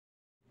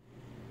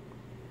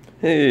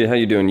Hey, how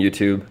you doing,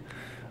 YouTube?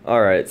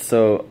 Alright,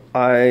 so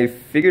I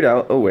figured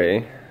out a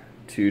way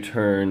to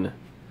turn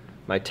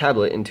my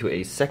tablet into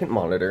a second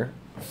monitor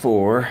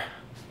for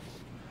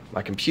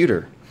my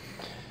computer.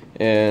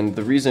 And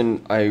the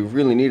reason I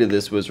really needed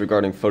this was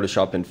regarding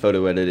Photoshop and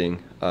photo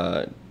editing,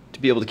 to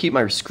be able to keep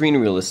my screen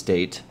real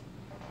estate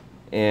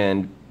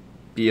and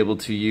be able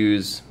to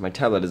use my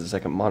tablet as a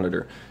second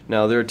monitor.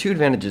 Now, there are two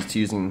advantages to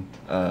using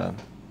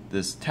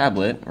this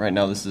tablet. Right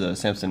now, this is a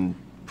Samsung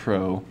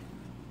Pro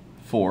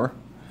 4.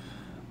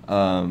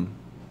 Two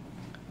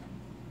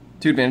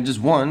advantages.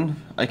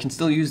 One, I can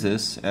still use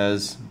this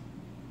as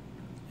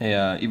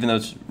a, even though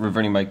it's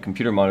reverting my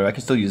computer monitor, I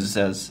can still use this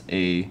as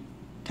a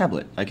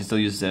tablet. I can still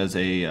use this as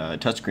a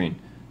touchscreen.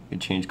 I can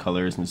change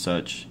colors and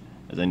such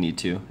as I need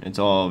to. It's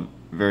all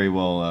very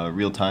well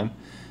real time.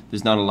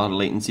 There's not a lot of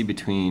latency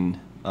between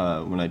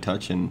when I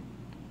touch and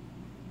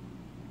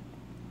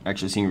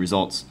actually seeing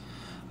results.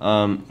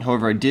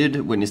 However, I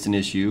did witness an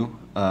issue.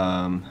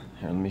 Here,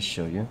 let me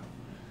show you.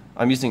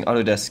 I'm using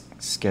Autodesk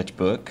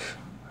Sketchbook.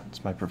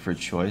 It's my preferred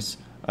choice.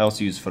 I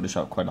also use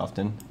Photoshop quite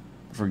often.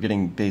 For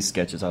getting base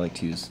sketches, I like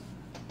to use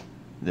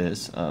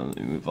this. Let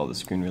me move all the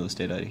screen real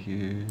estate out of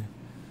here.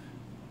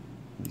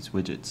 These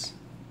widgets.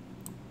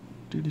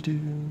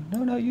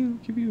 No, not you.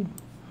 Keep you.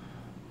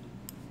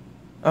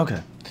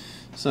 Okay.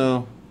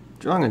 So,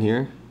 drawing on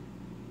here,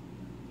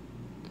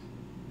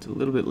 it's a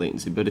little bit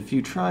latency, but if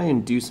you try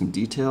and do some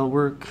detail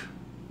work,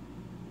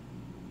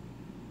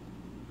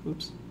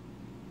 oops.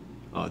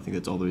 Oh, I think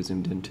that's all the way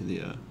zoomed into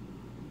the,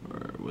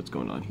 or what's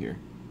going on here.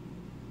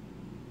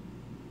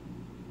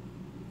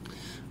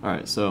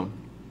 Alright, so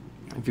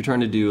if you're trying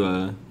to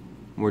do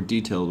more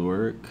detailed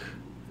work,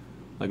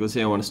 like let's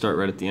say I want to start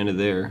right at the end of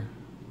there,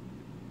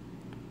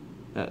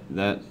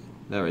 that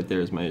right there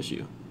is my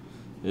issue.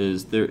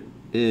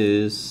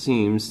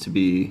 Seems to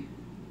be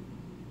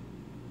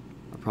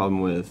a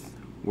problem with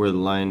where the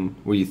line,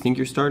 where you think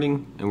you're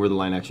starting and where the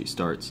line actually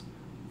starts.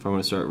 If I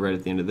want to start right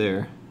at the end of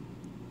there,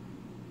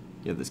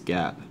 you have this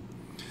gap.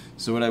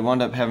 So what I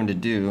wound up having to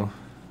do,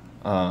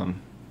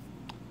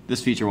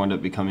 this feature wound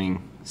up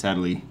becoming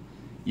sadly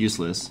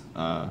useless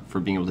for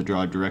being able to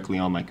draw directly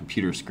on my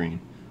computer screen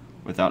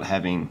without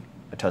having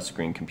a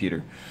touchscreen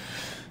computer.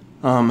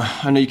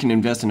 I know you can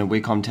invest in a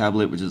Wacom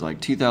tablet, which is like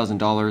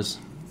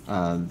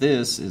 $2,000.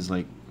 This is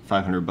like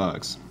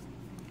 $500.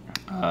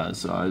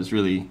 So I was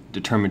really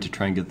determined to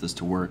try and get this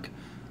to work.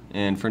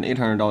 And for an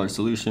 $800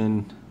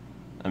 solution,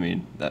 I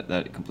mean,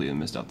 that completely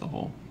missed out the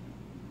whole.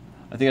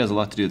 I think it has a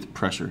lot to do with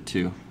pressure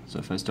too. So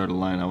if I start a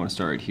line, I want to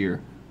start right here,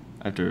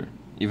 after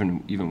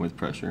even with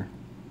pressure.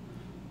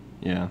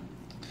 Yeah.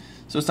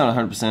 So it's not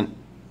 100%,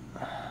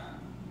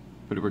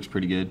 but it works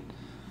pretty good.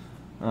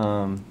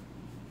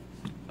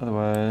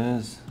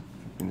 Otherwise,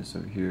 bring this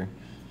over here.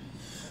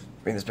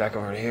 Bring this back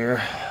over to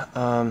here.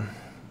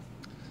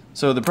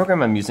 So the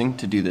program I'm using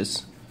to do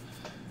this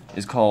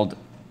is called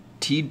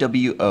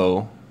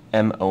Twomon,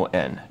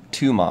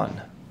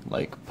 Twomon,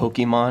 like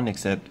Pokemon,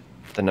 except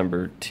the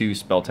number 2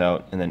 spelt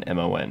out and then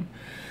MON.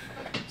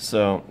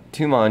 So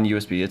Twomon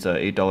USB, it's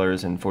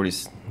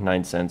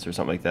 $8.49 or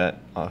something like that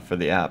for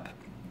the app,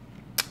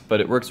 but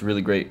it works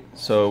really great.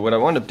 So what I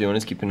wound up doing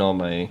is keep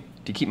my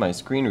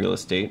screen real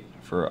estate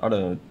for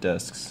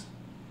Autodesk's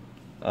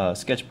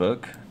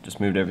Sketchbook. Just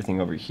moved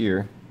everything over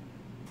here,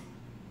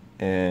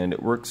 and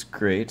it works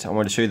great. I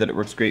want to show you that it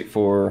works great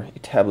for a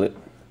tablet.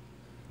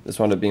 This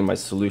wound up being my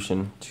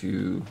solution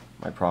to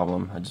my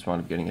problem. I just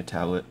wound up getting a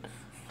tablet,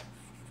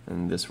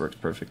 and this works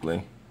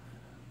perfectly.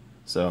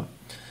 So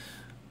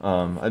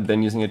I've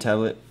been using a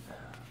tablet,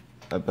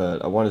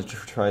 but I wanted to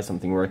try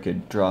something where I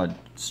could draw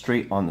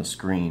straight on the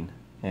screen,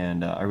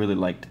 and I really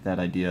liked that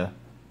idea,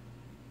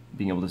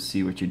 being able to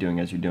see what you're doing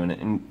as you're doing it.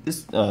 And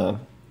this a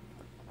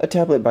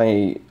tablet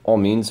by all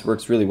means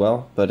works really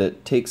well, but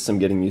it takes some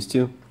getting used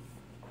to,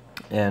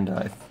 and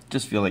I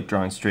just feel like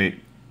drawing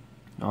straight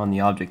on the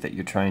object that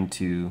you're trying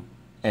to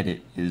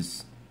edit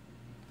is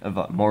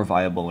a more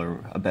viable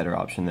or a better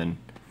option than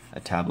a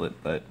tablet.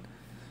 But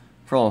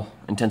for all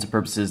intents and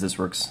purposes, this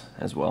works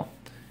as well,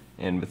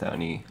 and without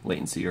any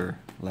latency or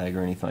lag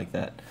or anything like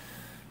that.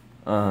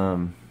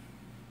 I'm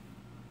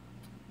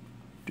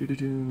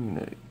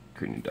gonna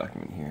create a new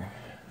document here.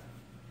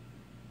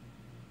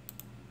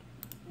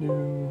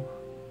 No,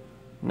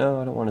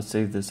 I don't want to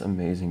save this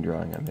amazing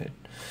drawing I made.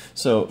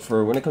 So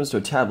for when it comes to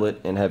a tablet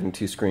and having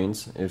two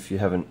screens, if you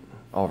haven't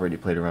already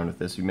played around with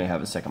this, you may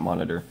have a second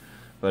monitor.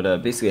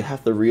 But basically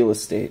half the real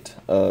estate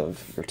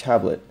of your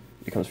tablet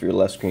becomes for your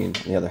left screen, and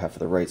the other half for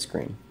the right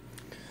screen.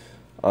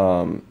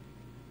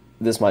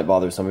 This might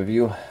bother some of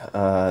you.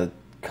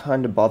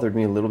 Kind of bothered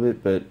me a little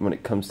bit, but when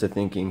it comes to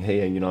thinking,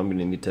 hey, you know, I'm going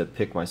to need to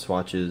pick my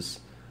swatches,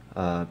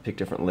 pick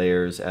different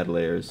layers, add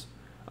layers.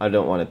 I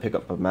don't want to pick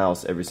up a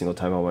mouse every single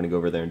time I want to go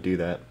over there and do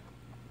that.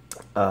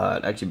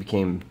 It actually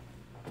became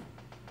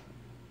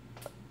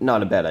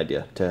not a bad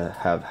idea to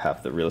have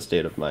half the real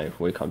estate of my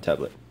Wacom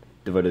tablet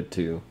devoted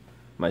to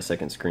my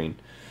second screen.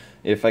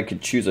 If I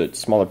could choose a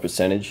smaller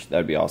percentage,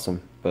 that'd be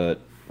awesome, but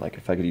like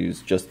if I could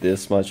use just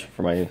this much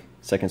for my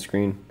second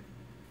screen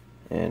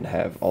and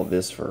have all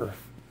this for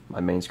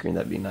my main screen.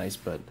 That'd be nice,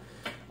 but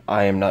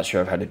I am not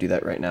sure of how to do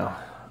that right now.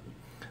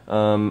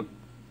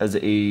 As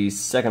a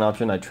second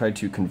option, I tried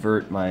to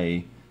convert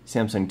my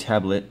Samsung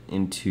tablet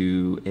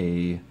into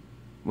a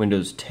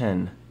Windows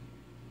 10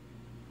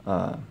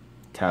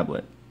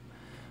 tablet.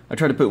 I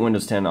tried to put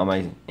Windows 10 on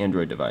my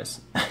Android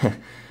device. I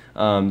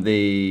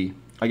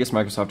guess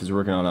Microsoft is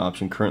working on an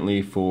option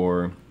currently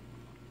for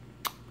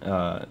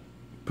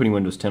putting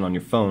Windows 10 on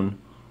your phone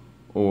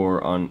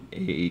or on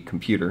a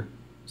computer,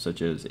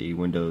 such as a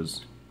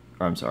Windows,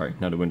 or I'm sorry,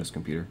 not a Windows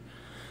computer,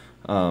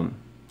 a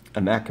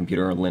Mac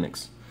computer or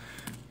Linux.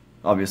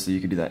 Obviously, you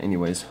could do that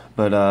anyways,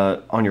 but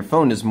on your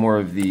phone is more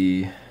of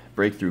the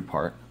breakthrough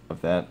part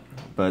of that,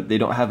 but they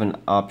don't have an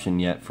option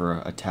yet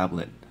for a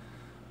tablet.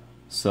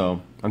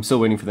 So I'm still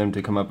waiting for them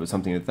to come up with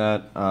something like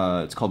that.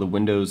 It's called the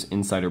Windows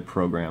Insider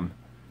Program,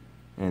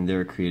 and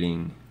they're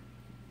creating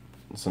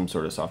some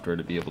sort of software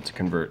to be able to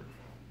convert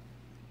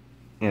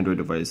Android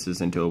devices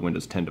into a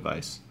Windows 10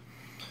 device.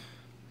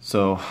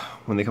 So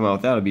when they come out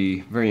with that, I'd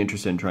be very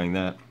interested in trying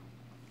that.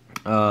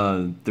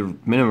 The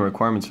minimum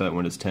requirements for that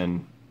Windows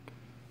 10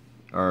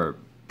 are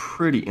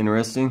pretty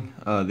interesting.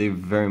 They've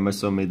very much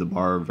so made the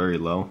bar very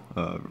low,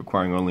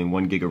 requiring only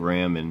 1 gig of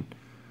RAM and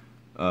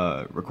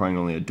requiring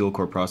only a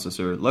dual-core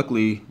processor.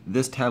 Luckily,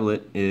 this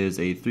tablet is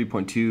a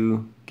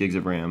 3.2 gigs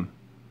of RAM.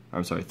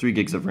 I'm sorry, 3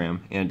 gigs of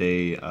RAM and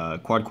a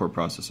quad-core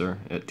processor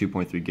at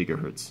 2.3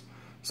 gigahertz.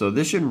 So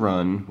this should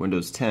run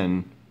Windows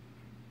 10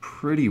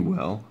 pretty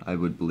well, I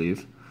would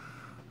believe.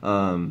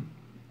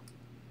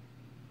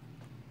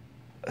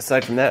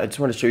 Aside from that, I just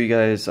want to show you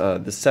guys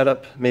the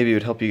setup. Maybe it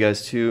would help you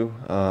guys too.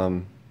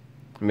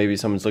 Maybe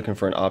someone's looking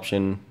for an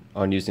option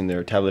on using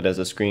their tablet as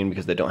a screen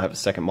because they don't have a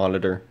second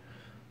monitor.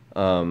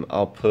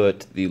 I'll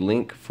put the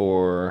link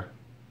for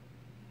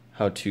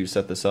how to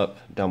set this up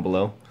down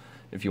below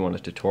if you want a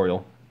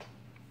tutorial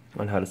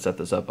on how to set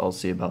this up. I'll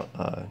see about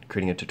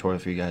creating a tutorial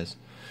for you guys.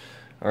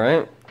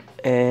 Alright,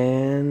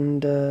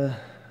 and I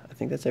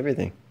think that's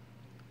everything.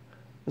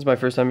 This is my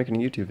first time making a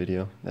YouTube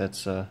video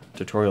that's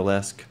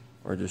tutorial-esque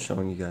or just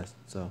showing you guys,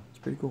 so it's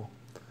pretty cool.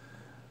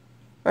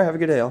 Alright, have a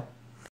good day, y'all.